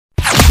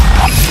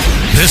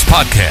This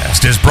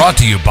podcast is brought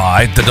to you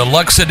by the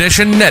Deluxe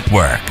Edition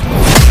Network.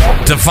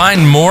 To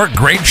find more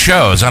great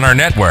shows on our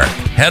network,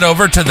 head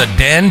over to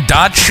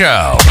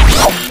theden.show.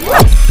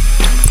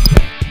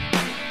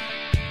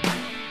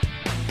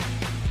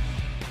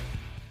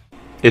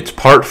 It's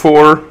part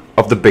 4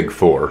 of the big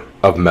 4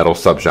 of metal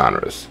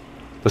subgenres.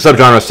 The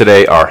subgenres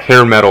today are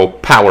hair metal,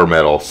 power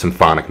metal,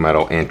 symphonic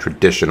metal, and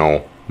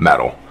traditional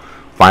metal.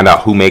 Find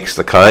out who makes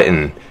the cut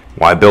and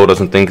why Bill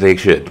doesn't think they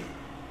should.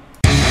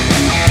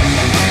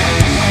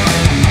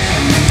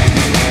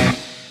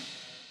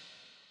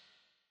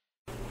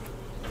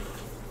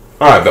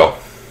 Alright, Bill.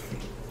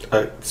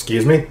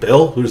 Excuse me?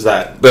 Bill? Who's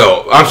that?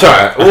 Bill, I'm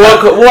sorry.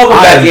 Welcome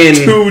back in.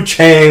 2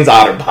 Chainz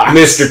Otterbox.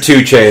 Mr. 2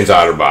 Chainz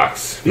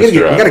Otterbox. We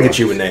gotta get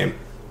you a name.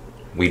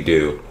 We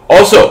do.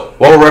 Also,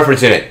 while we're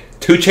referencing it,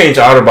 2 Chainz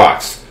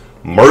Otterbox.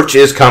 Merch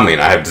is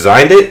coming. I have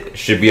designed it.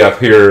 Should be up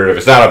here. If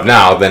it's not up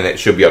now, then it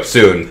should be up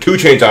soon. 2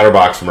 Chainz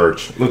Otterbox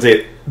merch. Let's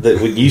see.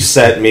 When you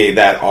sent me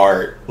that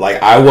art,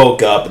 like, I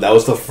woke up, and that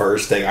was the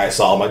first thing I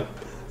saw. I'm like,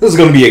 this is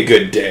gonna be a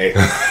good day.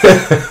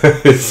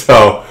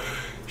 So,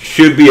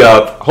 should be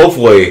up,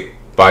 hopefully,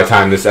 by the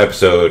time this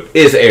episode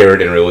is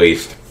aired and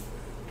released.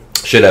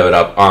 Should have it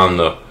up on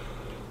the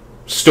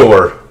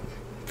store.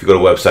 If you go to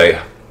the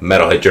website,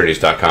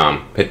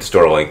 metalheadjourneys.com, hit the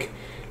store link,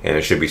 and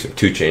there should be some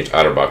 2 Chainz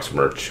Otterbox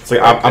merch. It's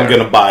like, I'm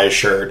going to buy a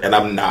shirt, and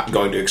I'm not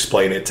going to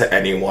explain it to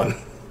anyone.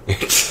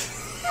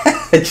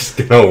 Just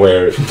gonna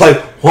wear it. It's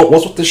like,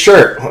 what's with the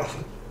shirt?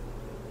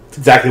 It's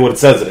exactly what it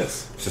says it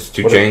is. It's just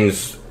 2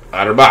 Chainz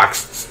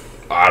Otterbox.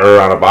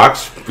 Otter on a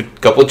box with a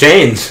couple of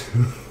chains.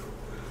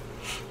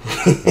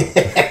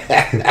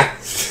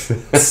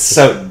 It's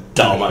so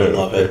dumb. I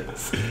love it.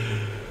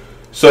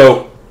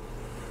 So,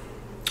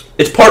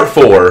 it's part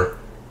 4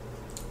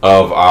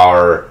 of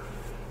our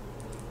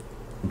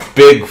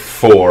big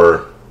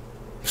 4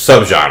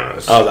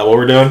 subgenres. Oh, is that what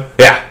we're doing?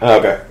 Yeah. Oh,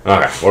 okay.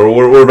 Okay.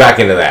 We're back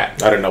into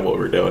that. I didn't know what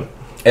we were doing.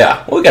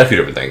 Yeah. Well, we got a few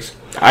different things.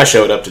 I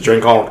showed up to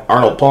drink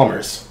Arnold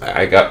Palmer's.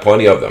 I got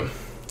plenty of them.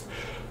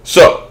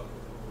 So,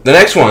 the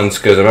next ones,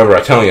 because I remember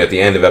I telling you at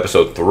the end of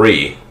episode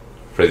 3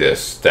 for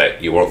this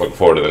that you weren't looking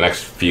forward to the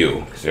next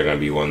few, because they're going to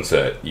be ones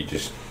that you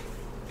just...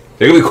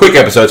 They're going to be quick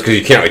episodes because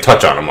you can't really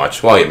touch on them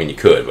much. Well, I mean, you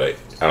could, but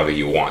I don't think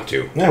you want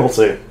to. Yeah, we'll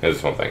see.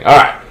 That's one thing.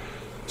 Alright.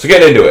 So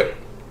get into it.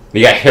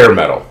 You got hair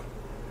metal.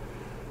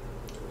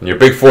 And your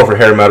big 4 for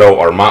hair metal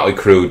are Motley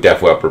Crue,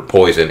 Def Leppard,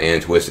 Poison,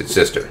 and Twisted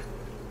Sister.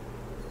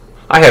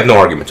 I have no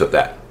arguments with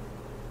that.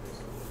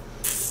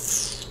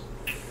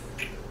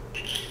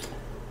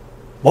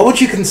 What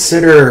would you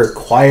consider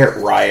Quiet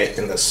Riot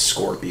and the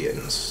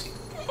Scorpions?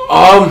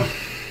 I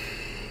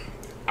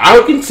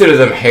would consider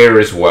them hair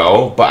as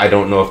well, but I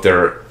don't know if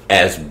they're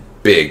as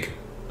big.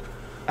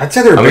 I'd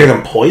say they're bigger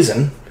than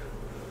Poison.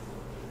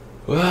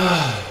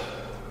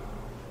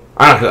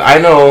 I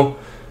know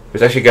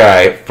there's actually a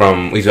guy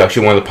from, he's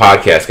actually one of the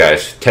podcast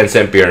guys, 10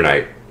 Cent Beer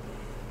Night.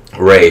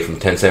 Ray from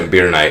 10 Cent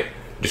Beer Night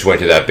just went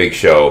to that big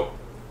show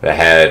that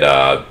had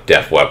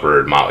Def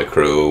Leppard, Motley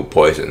Crue,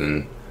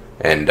 Poison,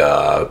 and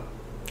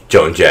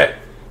Joan Jett.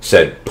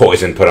 Said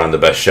Poison put on the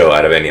best show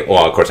out of any...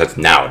 Well, of course, that's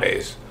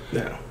nowadays.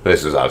 Yeah.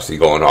 This is obviously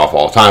going off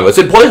all the time. But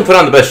said Poison put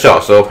on the best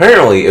show. So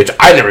apparently, which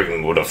I never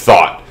even would have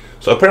thought.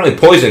 So apparently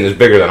Poison is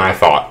bigger than I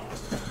thought.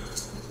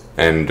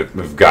 And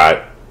we've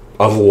got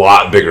a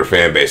lot bigger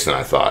fan base than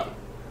I thought.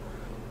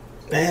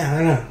 Yeah, I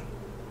don't know.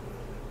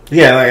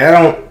 Yeah, like,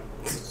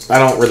 I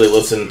don't really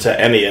listen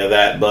to any of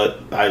that,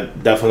 but I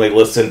definitely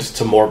listened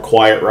to more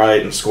Quiet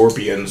Riot and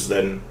Scorpions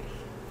than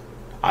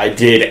I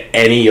did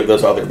any of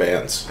those other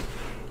bands.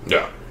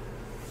 Yeah.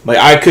 Like,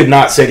 I could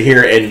not sit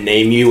here and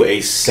name you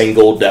a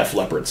single Def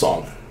Leppard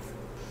song.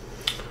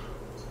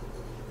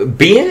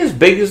 Being as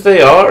big as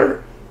they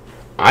are,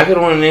 I could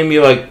only name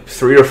you like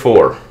 3 or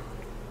 4.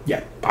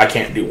 Yeah, I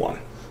can't do one.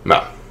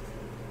 No.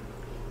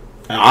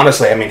 And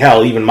honestly, I mean,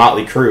 hell, even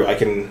Motley Crue, I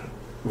can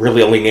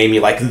really only name you,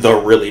 like, the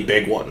really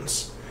big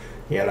ones.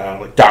 You know,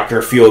 like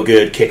Dr.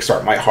 Feelgood,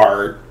 Kickstart My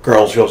Heart,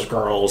 Girls, Girls,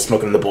 Girls,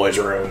 Smoking in the Boys'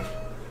 Room.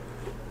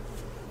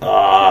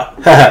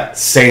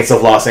 Saints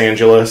of Los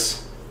Angeles.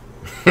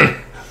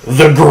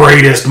 The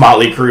greatest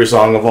Motley Crue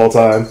song of all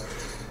time.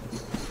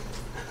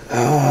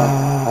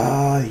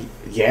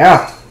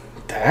 Yeah,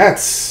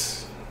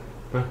 that's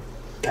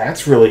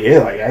really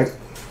it. Like,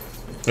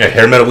 yeah,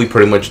 hair metal, we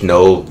pretty much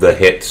know the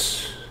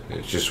hits.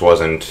 It just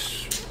wasn't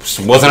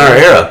our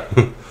era.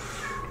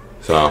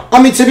 So,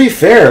 I mean, to be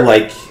fair,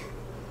 like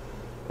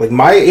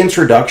my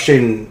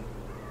introduction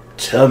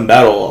to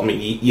metal, I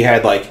mean, you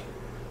had like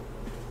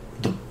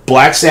the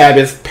Black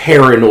Sabbath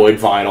Paranoid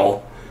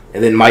vinyl.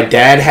 And then my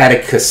dad had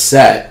a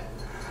cassette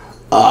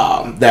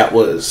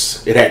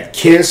it had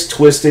Kiss,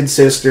 Twisted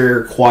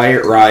Sister,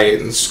 Quiet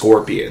Riot, and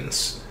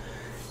Scorpions.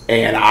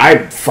 And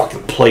I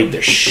fucking played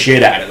the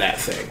shit out of that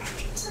thing.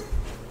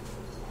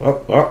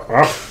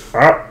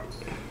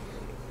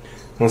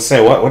 Let's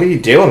say, what are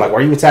you doing? Like, why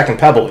are you attacking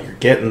Pebble? You're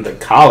getting the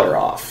collar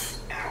off.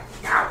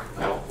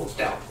 Ow, hold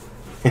down.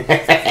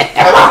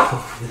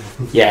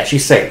 Yeah,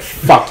 she's saying,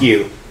 fuck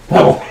you,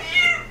 Pebble.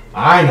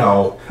 I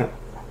know.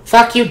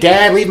 Fuck you,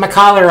 Dad. Leave my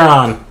collar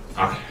on.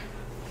 Okay.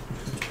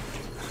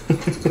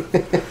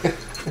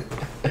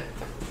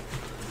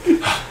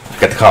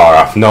 Got the collar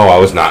off. No, I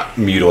was not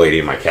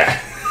mutilating my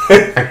cat.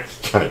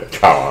 Trying to get the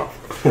collar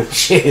off.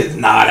 She is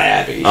not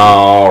happy.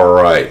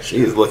 Alright.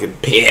 She's looking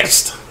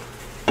pissed.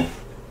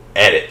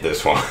 Edit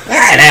this one.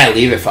 Nah,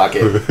 leave it. Fuck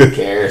it. Who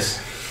cares?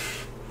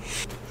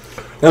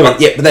 No, but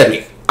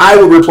then I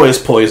would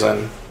replace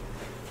Poison.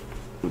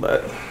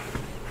 But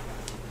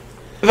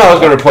if I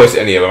was going to replace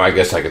any of them, I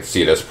guess I could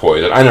see it as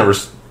Poison. I never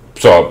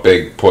saw a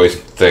big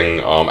Poison thing.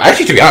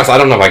 Actually, to be honest, I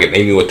don't know if I could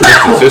name you a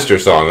Twisted Sister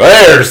song.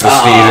 There's the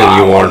season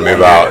you warned me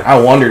about. I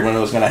wondered when it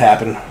was going to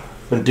happen.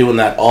 Been doing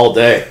that all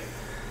day.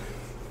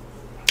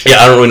 Yeah,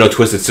 I don't really know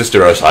Twisted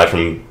Sister aside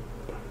from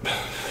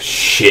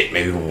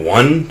maybe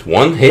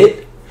one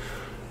hit.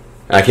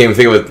 And I can't even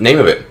think of the name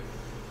of it.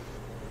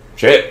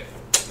 Shit.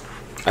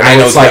 I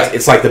know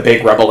it's like the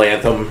big Rebel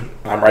anthem.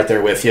 I'm right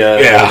there with you.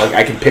 Yeah. Like,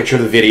 I can picture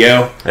the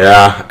video.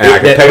 Yeah, and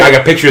I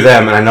can picture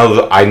them, and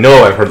I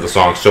know I've heard the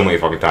song so many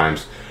fucking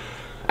times.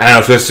 And I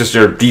know Twisted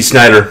Sister, Dee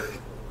Snider,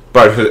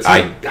 but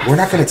we're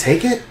not going to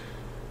take it?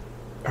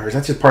 Or is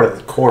that just part of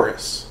the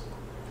chorus?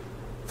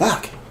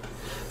 Fuck.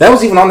 That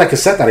was even on that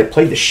cassette that I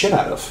played the shit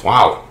out of.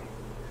 Wow.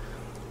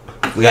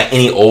 We got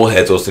any old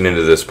heads listening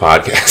to this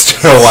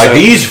podcast? They're like,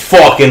 these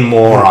fucking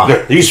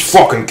morons. These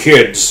fucking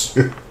kids.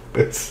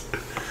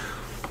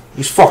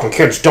 These fucking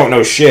kids don't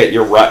know shit.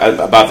 You're right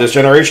about this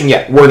generation?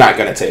 Yeah, we're not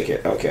going to take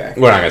it. Okay.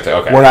 We're not going to take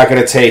it. Okay. We're not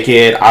going to take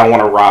it. I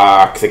want to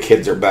rock. The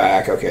kids are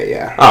back. Okay,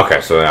 yeah.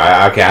 Okay, so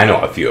I know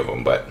a few of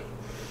them, but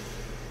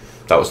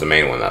that was the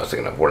main one that I was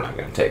thinking of. We're not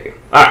going to take it.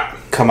 Alright.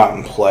 Come out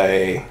and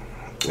play.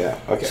 Yeah,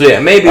 okay. So yeah,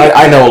 maybe...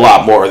 I know a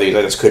lot more of these.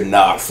 I just could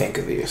not think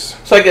of these.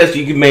 So I guess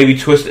you could maybe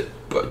twist it.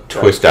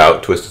 Twist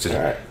it.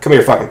 Alright. Come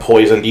here, fucking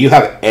Poison. Do you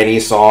have any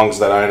songs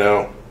that I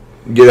know?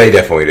 Yeah, they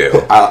definitely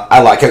do.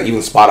 I like how even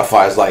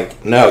Spotify's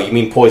like, no, you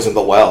mean Poison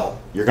the Well.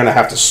 You're going to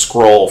have to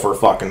scroll for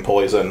fucking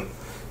Poison. You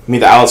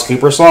mean the Alice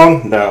Cooper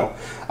song? No.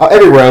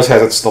 Every Rose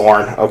Has Its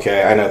Thorn.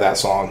 Okay, I know that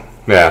song.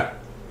 Yeah.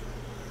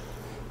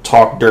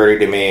 Talk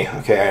Dirty to Me.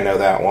 Okay, I know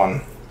that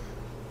one.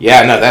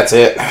 Yeah, no, that's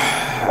it.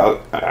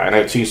 I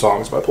know 2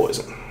 songs by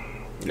Poison.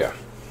 Yeah.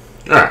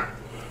 Alright.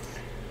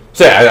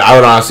 So yeah, I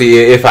would honestly,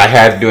 if I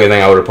had to do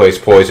anything, I would replace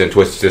Poison,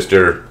 Twisted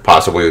Sister,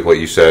 possibly with what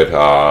you said,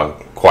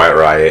 Quiet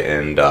Riot,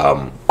 and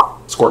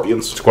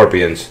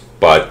Scorpions.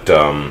 But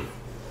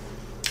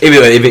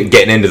even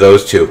getting into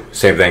those two,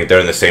 same thing.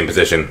 They're in the same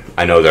position.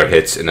 I know they're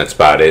hits, and that's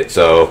about it.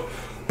 So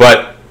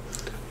I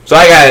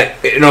got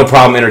no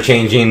problem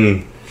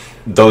interchanging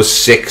those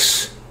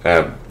 6.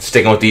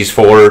 Sticking with these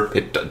 4,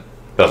 it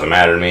doesn't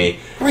matter to me.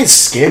 I mean,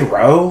 Skid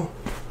Row.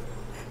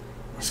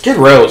 Skid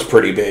Row is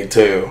pretty big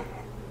too.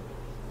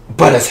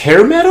 But as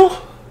hair metal?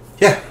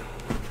 Yeah.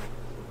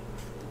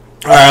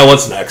 Alright,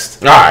 what's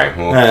next? Alright,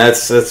 well.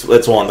 That's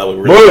one that we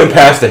really... Moving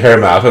past the hair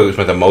metal, I thought we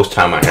spent the most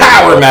time on hair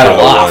power metal.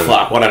 Oh,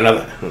 fuck. What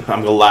another...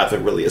 I'm gonna laugh. It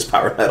really is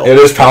power metal. It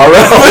is power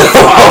metal?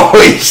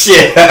 Holy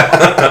shit.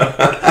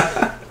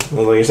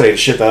 Well, you're saying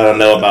shit that I don't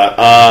know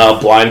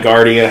about. Blind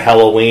Guardian,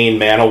 Halloween,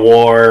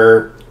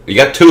 Manowar. You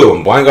got 2 of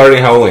them. Blind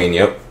Guardian, Halloween,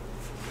 yep.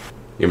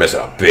 You're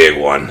missing a big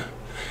one.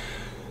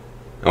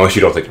 Unless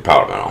you don't think you're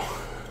power metal.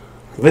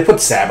 They put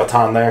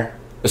Sabaton there.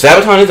 The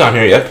Sabaton is on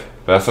here, yep.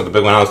 But that's not the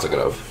big one I was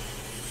thinking of.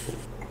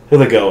 Who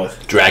they go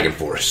with? Dragon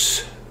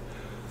Force.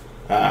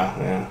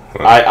 Yeah.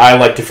 I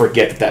like to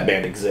forget that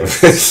band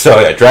exists. So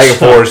yeah, Dragon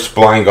Force,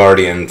 Blind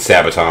Guardian,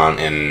 Sabaton,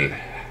 and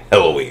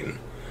Halloween.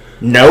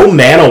 No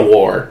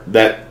Manowar.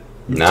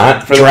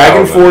 Not for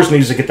Dragon Force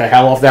needs to get the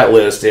hell off that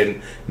list,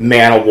 and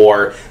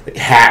Manowar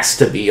has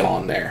to be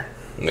on there.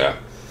 Yeah.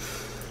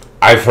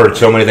 I've heard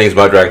so many things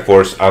about Dragon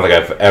Force. I don't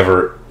think I've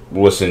ever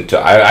listened to...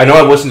 I know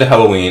I've listened to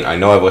Halloween. I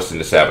know I've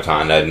listened to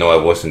Sabaton. I know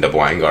I've listened to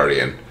Blind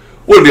Guardian.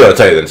 Wouldn't be able to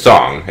tell you the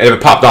song. And if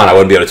it popped on, I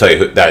wouldn't be able to tell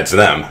you that it's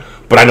them.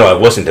 But I know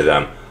I've listened to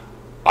them.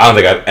 I don't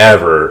think I've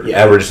ever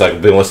just like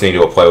been listening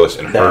to a playlist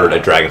and heard a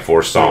Dragon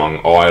Force song.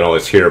 All I know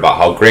is hear about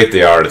how great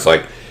they are. And it's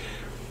like,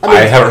 I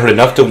haven't heard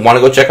enough to want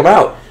to go check them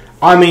out.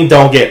 I mean,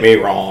 don't get me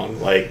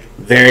wrong. Like,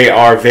 they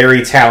are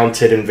very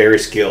talented and very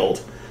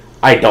skilled.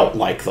 I don't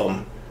like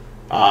them.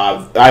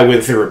 I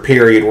went through a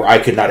period where I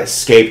could not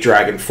escape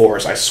Dragon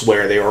Force. I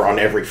swear they were on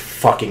every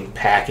fucking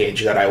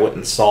package that I went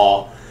and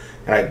saw.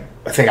 And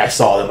I think I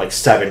saw them like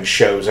 7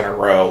 shows in a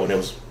row, and it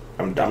was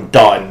I'm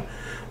done.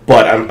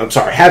 But I'm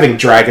sorry, having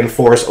Dragon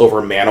Force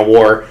over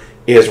Manowar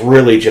is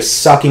really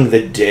just sucking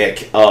the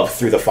dick of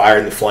Through the Fire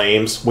and the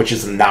Flames, which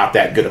is not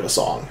that good of a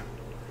song.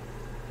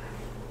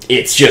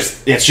 It's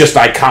just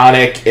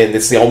iconic, and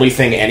it's the only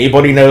thing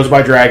anybody knows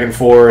by Dragon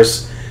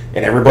Force,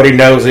 and everybody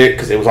knows it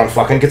because it was on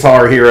fucking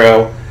Guitar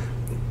Hero.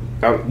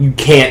 You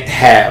can't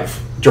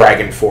have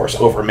Dragon Force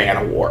over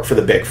Manowar for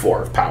the big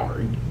 4 of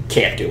power. You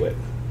can't do it.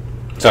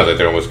 Sounds like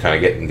they're almost kind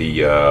of getting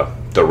the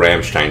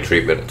Rammstein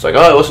treatment. It's like, oh,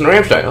 I listen to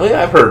Rammstein. Oh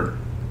yeah, I've heard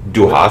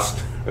Du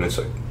Hast, and it's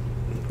like,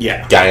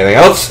 yeah. Got anything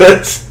else?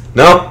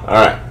 No?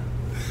 Alright.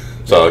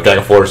 So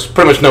Dragon Force,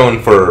 pretty much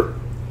known for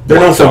They're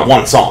known for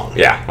one song.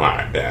 Yeah,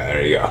 alright. Yeah,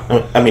 there you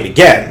go. I mean,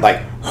 again,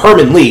 like,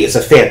 Herman Lee is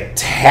a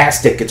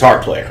fantastic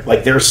guitar player.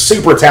 Like, they're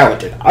super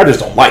talented. I just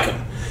don't like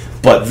them.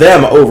 But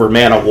them over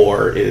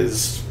Manowar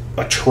is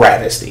a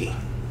travesty.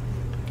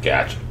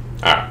 Gotcha.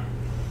 Alright.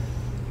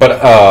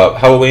 But,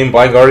 Halloween,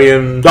 Blind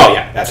Guardian... Oh,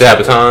 yeah. That's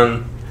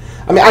Sabaton...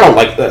 I mean, I don't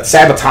like...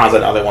 Sabaton's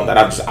another one that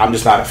I'm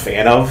just not a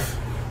fan of.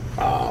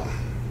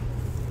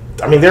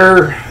 I mean,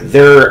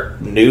 they're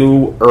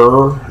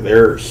newer.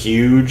 They're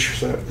huge.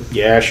 So,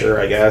 yeah, sure,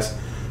 I guess.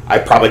 I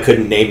probably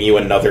couldn't name you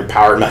another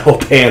power metal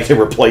band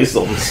to replace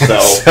them. So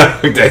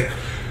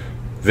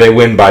they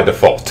win by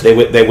default. They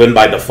win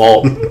by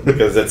default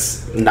because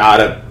it's not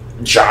a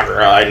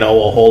genre I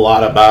know a whole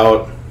lot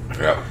about.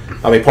 Yeah.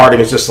 I mean, part of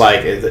me is just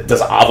like,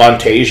 does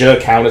Avantasia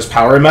count as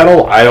power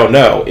metal? I don't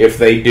know. If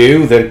they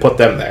do, then put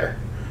them there.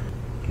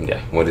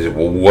 Yeah. What is it?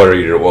 Well, what are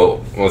your... Well,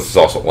 this is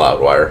also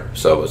Loudwire.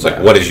 So it's like,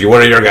 what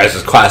are your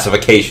guys'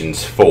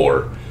 classifications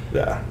for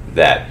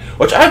that?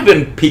 Which I've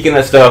been peeking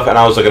at stuff, and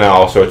I was looking at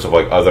all sorts of,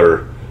 like,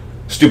 other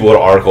stupid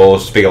little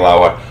articles. Speaking of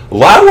Loudwire.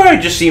 Loudwire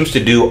just seems to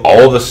do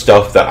all the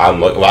stuff that I'm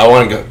looking... I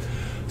want to go...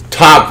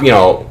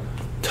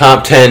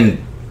 Top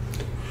 10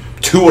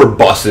 tour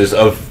buses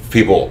of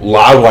people.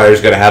 Loudwire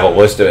is going to have a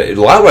list of it.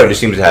 Loudwire just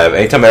seems to have...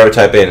 Anytime I ever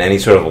type in any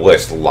sort of a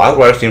list,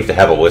 Loudwire seems to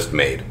have a list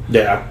made.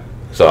 Yeah.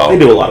 So they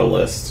do a lot of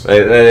lists.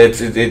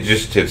 It's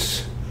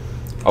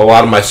a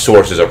lot of my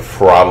sources are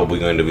probably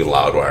going to be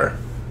Loudwire.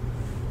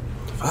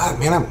 Fuck,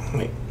 man,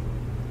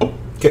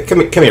 come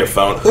here, your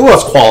phone. Who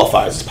else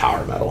qualifies as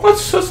power metal?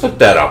 Let's look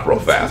that up real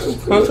fast.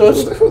 Who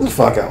the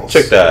fuck else?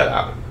 Check that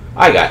out.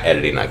 I got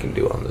editing I can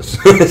do on this.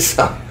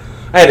 So,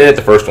 I had to edit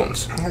the first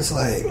ones. It's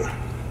like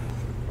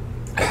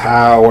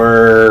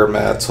power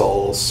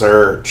metal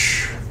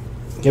search.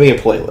 Give me a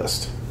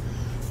playlist.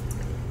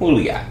 What do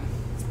we got?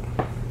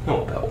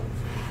 Oh no.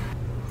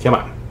 Come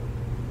on.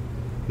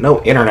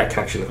 No internet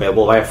connection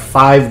available. I have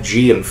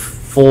 5G and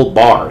full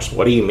bars.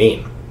 What do you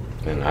mean?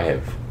 And I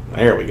have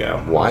There we go.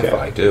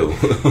 Wi-Fi too.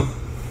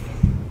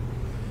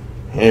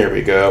 Here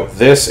we go.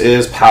 This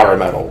is power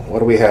metal. What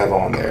do we have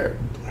on there?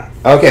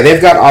 Okay,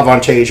 they've got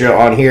Avantasia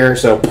on here,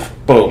 so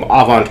boom,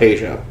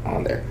 Avantasia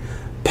on there.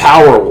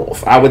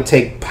 Powerwolf. I would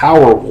take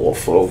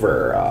Powerwolf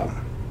over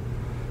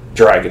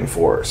Dragon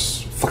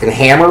Force. Fucking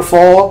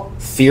Hammerfall,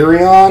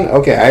 Therion.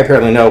 Okay, I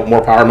apparently know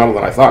more power metal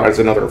than I thought. I just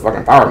didn't know they were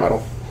fucking power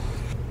metal.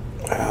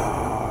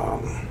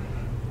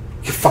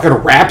 Fucking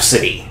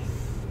Rhapsody.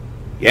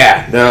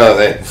 Yeah, no,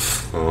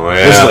 this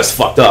list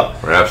fucked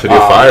up. Rhapsody of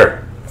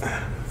Fire.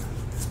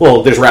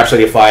 Well, there's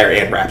Rhapsody of Fire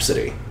and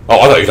Rhapsody. Oh,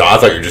 I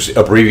thought you were just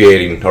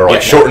abbreviating or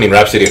shortening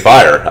Rhapsody of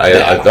Fire.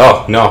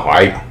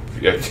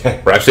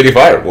 Rhapsody of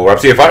Fire. Well,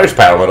 Rhapsody of Fire is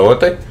power metal, aren't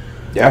they?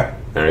 Yeah.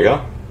 There you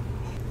go.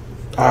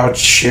 Oh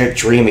shit,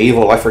 Dream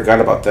Evil. I forgot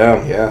about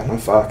them. Yeah, no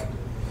fuck.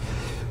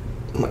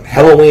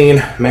 Halloween,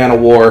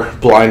 Manowar,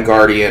 Blind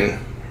Guardian.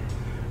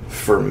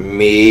 For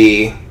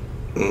me,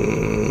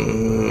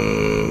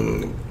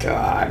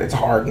 God, it's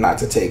hard not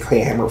to take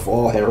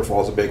Hammerfall.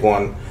 Hammerfall's a big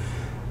one.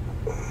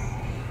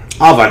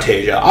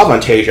 Avantasia.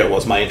 Avantasia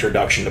was my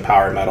introduction to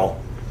power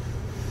metal.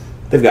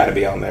 They've got to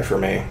be on there for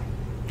me.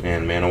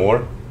 And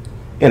Manowar?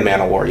 And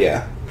Manowar,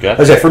 yeah. Okay.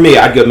 I said for me,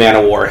 I'd go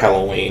Manowar,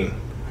 Halloween,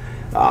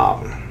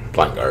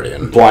 Blind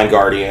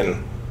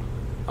Guardian.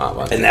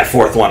 And that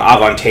fourth one,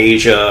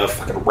 Avantasia,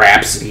 fucking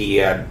Rhapsody.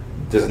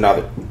 There's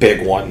another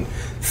big one.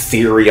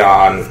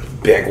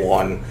 Therion, big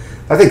one.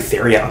 I think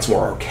Therion's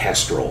more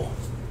orchestral.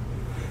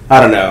 I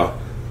don't know.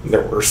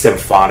 Or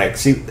symphonic.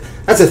 See,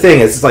 that's the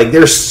thing. It's like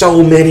there's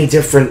so many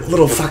different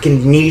little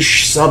fucking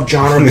niche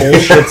subgenre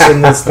bullshits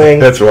in this thing.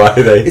 That's why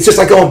It's just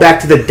like going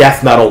back to the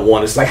death metal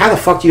one. It's like, how the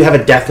fuck do you have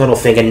a death metal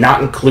thing and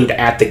not include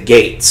At the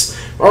Gates?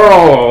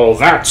 Oh,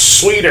 that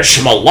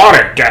Swedish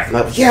melodic death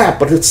metal. Yeah,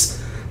 but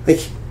it's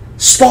like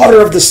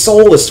Slaughter of the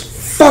Soul is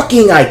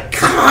fucking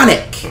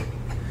iconic.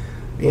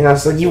 You know,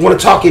 it's like you want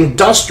to talk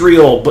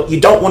industrial, but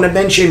you don't want to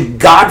mention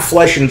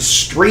Godflesh and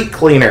Street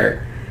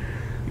Cleaner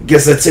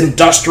because it's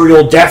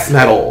industrial death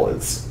metal.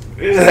 It's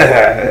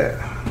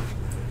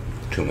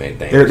too many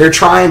things. They're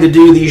trying to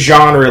do these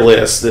genre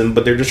lists,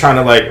 but they're just trying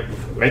to like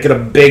make it a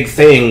big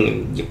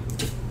thing. You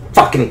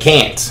fucking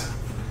can't.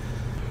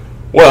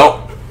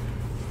 Well,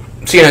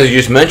 seeing as you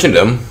just mentioned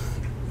them,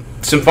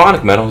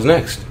 symphonic metal is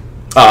next.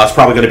 It's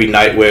probably going to be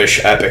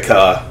Nightwish,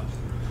 Epica.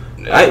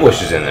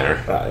 Nightwish is in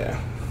there. Yeah.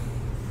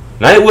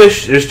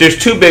 Nightwish, there's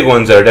two big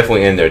ones that are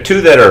definitely in there. Two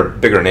that are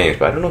bigger names,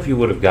 but I don't know if you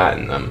would have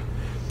gotten them.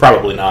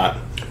 Probably not.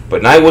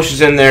 But Nightwish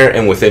is in there,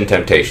 and Within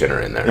Temptation are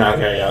in there.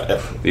 Okay,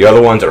 yeah. The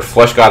other ones are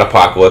Flesh God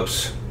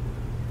Apocalypse.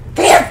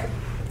 Damn,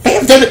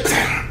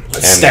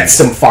 that's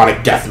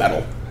symphonic death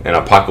metal. And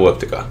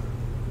Apocalyptica.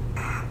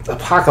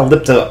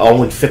 Apocalypta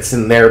only fits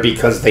in there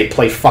because they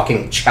play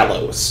fucking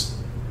cellos.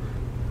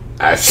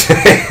 That's who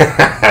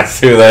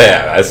they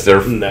have. That's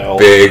their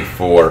big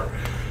four.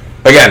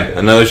 Again,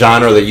 another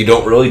genre that you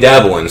don't really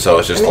dabble in, so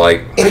it's just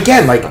And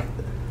again, like,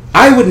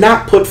 I would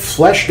not put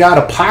Flesh God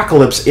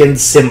Apocalypse in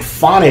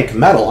symphonic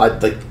metal.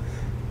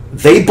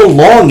 They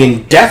belong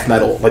in death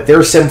metal. Like,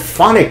 they're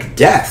symphonic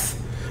death.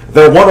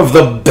 They're one of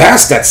the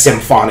best at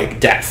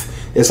symphonic death.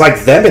 It's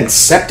like them and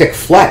Septic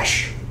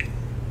Flesh.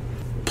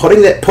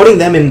 putting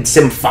them in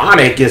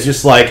symphonic is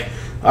just like,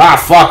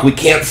 fuck, we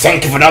can't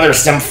think of another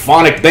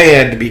symphonic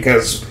band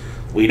because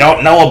we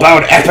don't know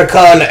about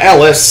Epica and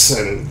Ellis,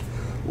 and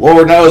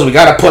Lord knows we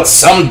gotta put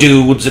some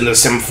dudes in the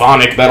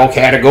symphonic metal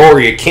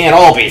category. It can't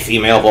all be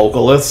female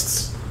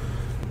vocalists.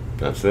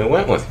 That's what they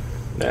went with.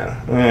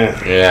 Yeah.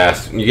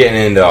 Yeah, you're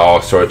getting into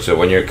all sorts of,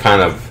 when you're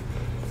kind of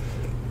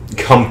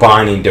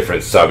combining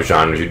different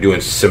subgenres, you're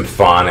doing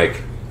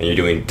symphonic, and you're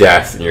doing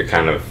death, and you're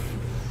kind of,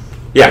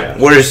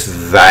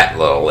 where's that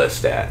little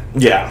list at?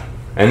 Yeah.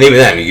 And even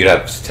then, you'd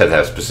have to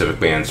have specific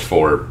bands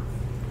for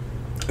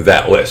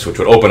that list, which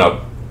would open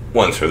up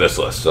ones for this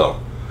list, so.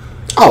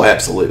 Oh,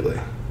 absolutely.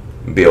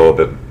 Be a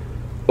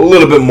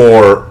little bit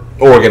more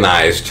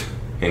organized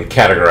and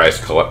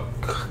categorized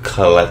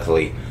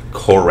correctly.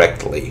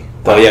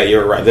 Oh yeah,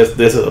 you're right. This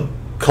is a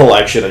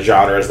collection of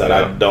genres that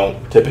I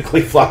don't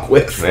typically fuck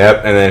with. Yep,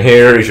 and then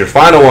here is your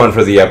final one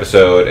for the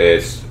episode.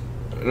 Is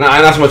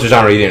not so much a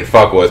genre you didn't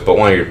fuck with, but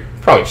one you're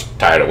probably just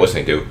tired of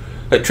listening to.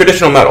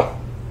 Traditional metal.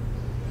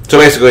 So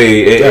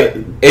basically, it's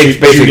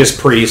basically Judas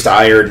Priest,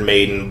 Iron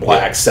Maiden,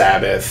 Black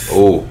Sabbath.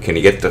 Oh, can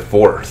you get the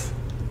fourth?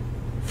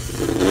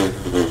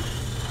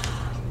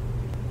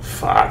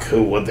 Fuck,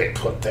 who would they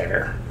put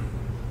there?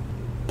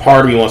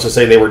 Part of me wants to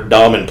say they were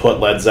dumb and put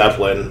Led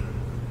Zeppelin,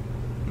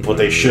 but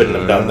they shouldn't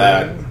have done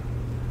that.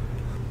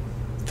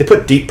 They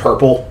put Deep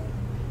Purple?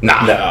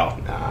 Nah.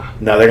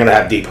 No, they're gonna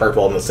have Deep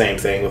Purple in the same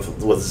thing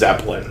with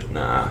Zeppelin.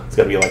 Nah. It's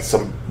gonna be like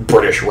some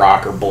British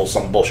rock or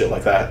some bullshit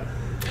like that.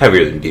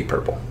 Heavier than Deep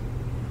Purple.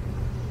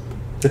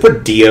 They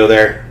put Dio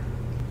there.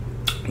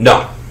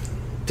 No.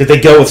 Did they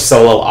go with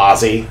solo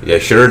Ozzy? Yeah,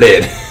 sure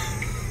did.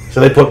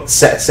 So they put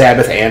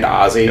Sabbath and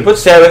Ozzy? They put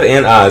Sabbath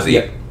and Ozzy.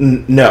 Yeah.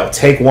 No,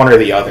 take one or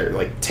the other.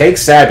 Like, take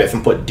Sabbath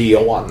and put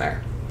Dio on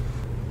there.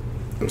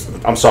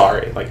 I'm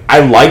sorry. Like, I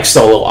like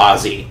solo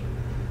Ozzy,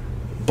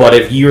 but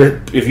if you were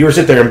to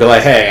sit there and be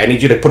like, hey, I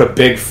need you to put a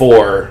big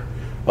four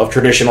of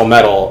traditional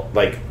metal,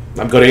 like,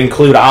 I'm going to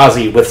include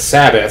Ozzy with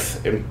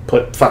Sabbath and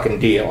put fucking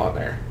Dio on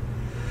there.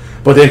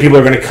 But then people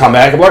are going to come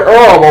back and be like,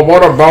 oh, well,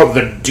 what about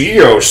the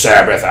Dio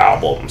Sabbath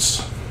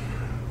albums?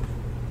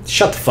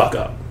 Shut the fuck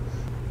up.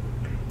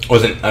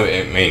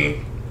 I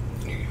mean,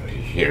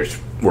 here's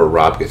where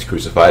Rob gets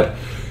crucified.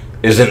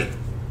 Isn't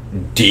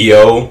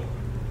Dio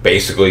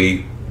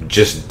basically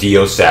just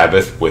Dio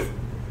Sabbath with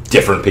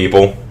different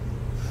people?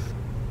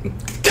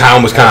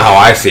 Kind of how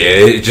I see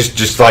it. It's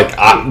just like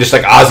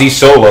Ozzy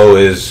solo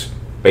is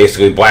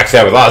basically Black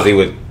Sabbath Ozzy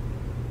with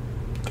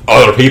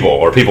other people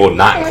or people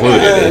not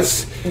included.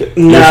 It's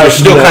you're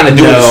still kind of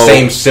doing the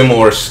same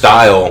similar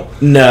style.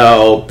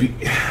 No.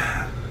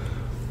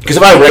 Because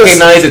if I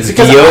recognize it's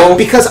Dio...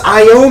 Because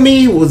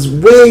Iommi was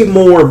way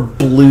more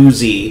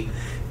bluesy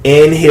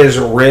in his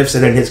riffs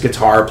and in his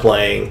guitar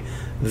playing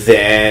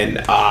than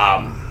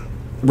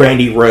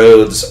Randy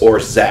Rhoads or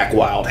Zakk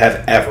Wylde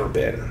have ever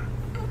been.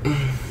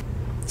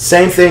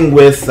 Same thing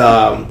with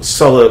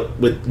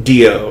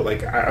Dio.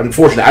 Like,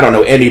 unfortunately, I don't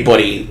know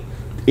anybody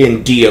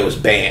in Dio's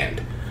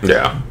band.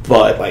 Yeah.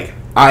 But, like,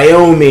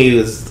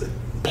 Iommi's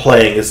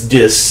playing is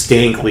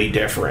distinctly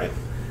different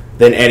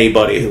than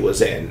anybody who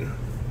was in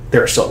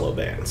their solo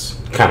bands.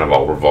 Kind of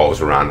all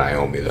revolves around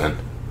Iommi then.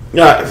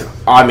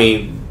 I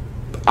mean,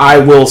 I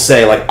will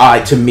say,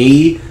 like, to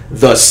me,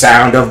 the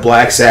sound of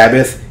Black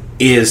Sabbath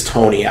is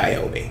Tony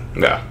Iommi.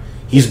 Yeah.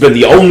 He's been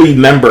the only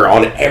member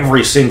on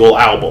every single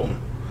album.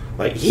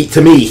 Like,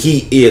 to me,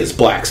 he is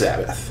Black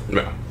Sabbath.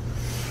 Yeah.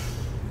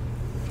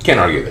 Can't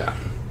argue that.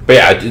 But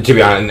yeah, to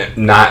be honest,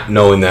 not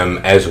knowing them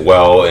as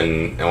well,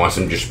 and unless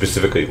I'm just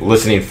specifically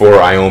listening for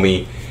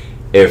Iommi,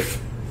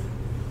 if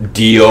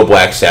Dio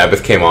Black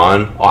Sabbath came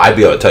on, I'd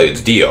be able to tell you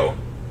it's Dio.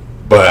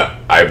 But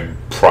I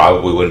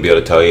probably wouldn't be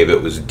able to tell you if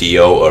it was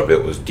Dio or if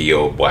it was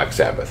Dio Black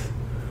Sabbath.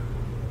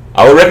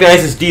 I would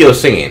recognize it's Dio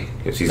singing,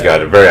 because he's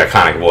got a very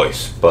iconic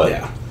voice,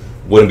 but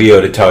wouldn't be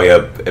able to tell you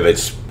if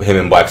it's him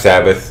in Black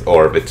Sabbath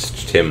or if it's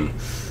just him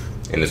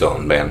in his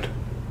own band.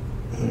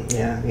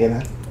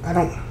 Yeah, I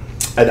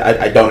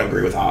don't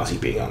agree with Ozzy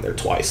being on there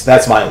twice.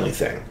 That's my only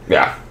thing.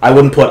 Yeah. I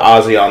wouldn't put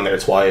Ozzy on there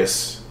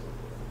twice.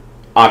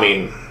 I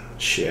mean,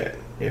 shit.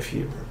 If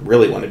you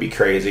really want to be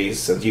crazy,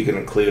 since you can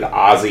include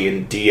Ozzy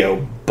and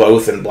Dio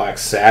both in Black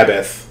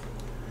Sabbath,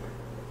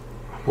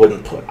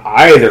 wouldn't put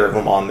either of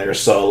them on there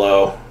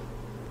solo.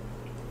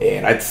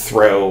 And I'd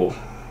throw...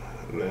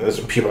 Those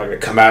people are going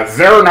to come out,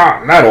 they're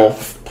not metal.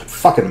 Put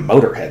fucking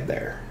Motorhead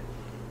there.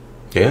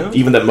 Yeah?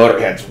 Even though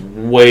Motorhead's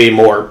way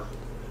more...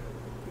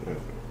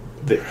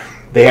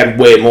 They had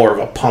way more of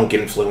a punk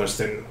influence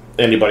than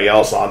anybody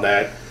else on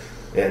that,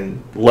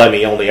 and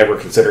Lemmy only ever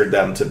considered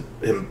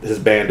his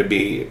band to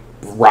be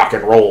rock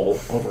and roll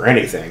over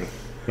anything.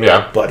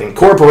 Yeah. But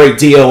incorporate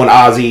Dio and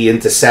Ozzy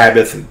into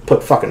Sabbath and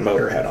put fucking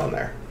Motorhead on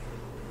there.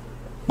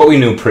 But we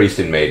knew Priest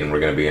and Maiden were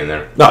going to be in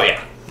there. Oh,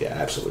 yeah. Yeah,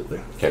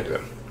 absolutely. Can't do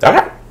that.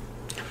 Alright.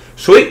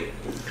 Sweet.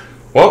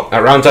 Well, that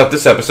rounds out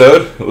this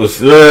episode. It was...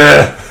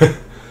 that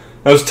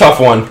was a tough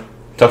one.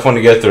 Tough one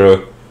to get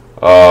through.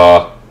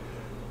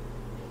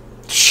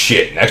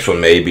 Shit, next one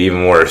may be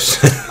even worse.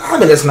 I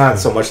mean, it's not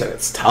so much that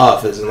it's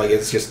tough, it's like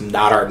it's just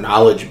not our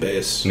knowledge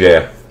base.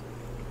 Yeah.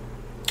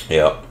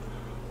 Yep.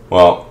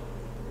 Well,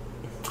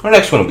 our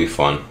next one will be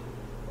fun.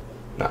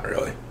 Not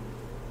really.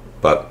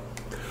 But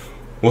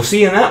we'll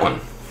see you in that one.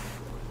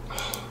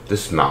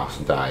 This mouse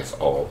dies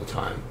all the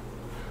time.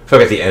 So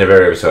like at the end of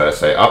every episode I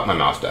say, oh, my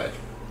mouse died.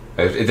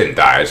 It didn't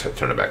die, I just have to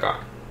turn it back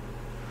on.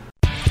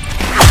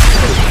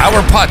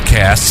 Our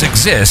podcasts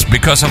exist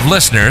because of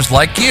listeners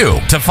like you.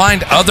 To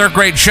find other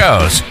great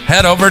shows,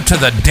 head over to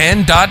the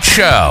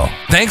Den.show.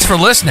 Thanks for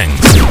listening.